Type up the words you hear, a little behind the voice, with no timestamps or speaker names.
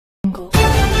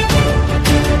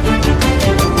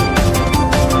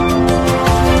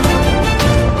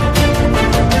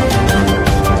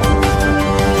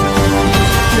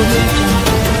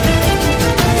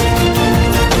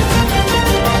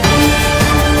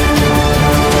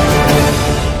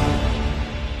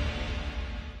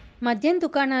మద్యం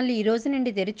దుకాణాలు ఈ రోజు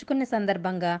నుండి తెరుచుకున్న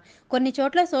సందర్భంగా కొన్ని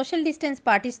చోట్ల సోషల్ డిస్టెన్స్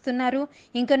పాటిస్తున్నారు.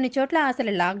 ఇంకొన్ని చోట్ల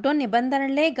అసలు లాక్డౌన్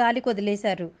నిబంధనలే గాలి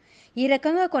కొదిలేశారు. ఈ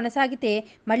రకంగా కొనసాగితే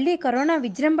మళ్లీ కరోనా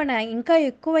విజృంభణ ఇంకా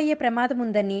ఎక్కువయ్యే ప్రమాదం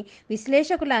ఉందని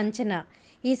విశ్లేషకుల అంచనా.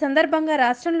 ఈ సందర్భంగా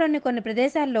రాష్ట్రంలోని కొన్ని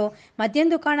ప్రదేశాల్లో మద్యం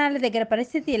దుకాణాల దగ్గర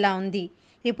పరిస్థితి ఇలా ఉంది.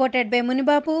 Reported by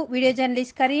Munibabu, video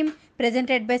journalist Karim,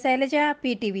 presented by Shailaja,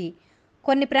 PTV.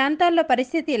 కొన్ని ప్రాంతాల్లో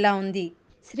పరిస్థితి ఇలా ఉంది.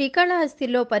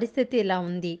 శ్రీకాళహస్తిలో పరిస్థితి ఇలా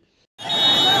ఉంది.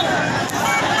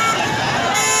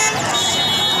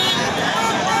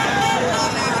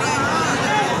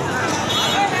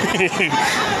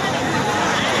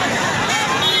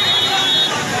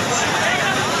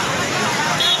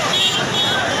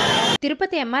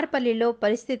 తిరుపతి ఎంఆర్పల్లిలో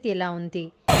పరిస్థితి ఇలా ఉంది.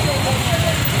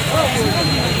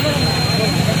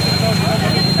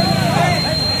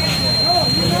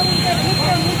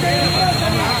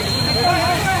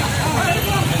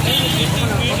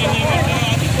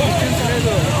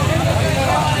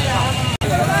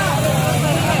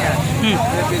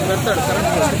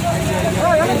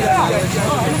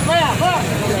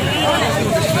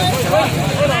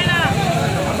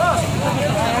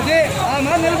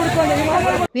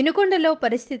 వినుకొండలో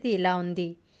పరిస్థితి ఇలా ఉంది.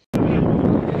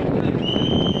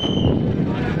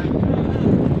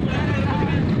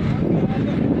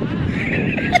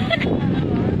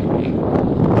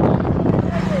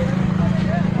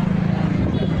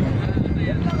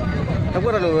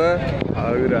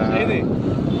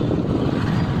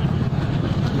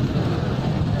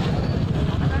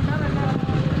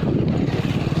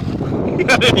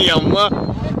 అమ్మా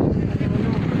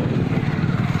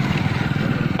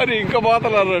అరే ఇంకా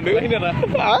పోతలాడు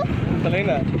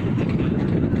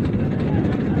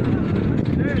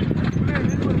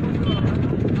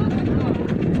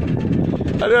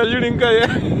అరే అల్లుడు ఇంకా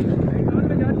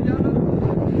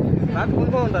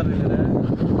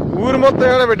ఊరు మొత్తం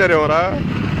ఏడ పెట్టారు ఎవరా.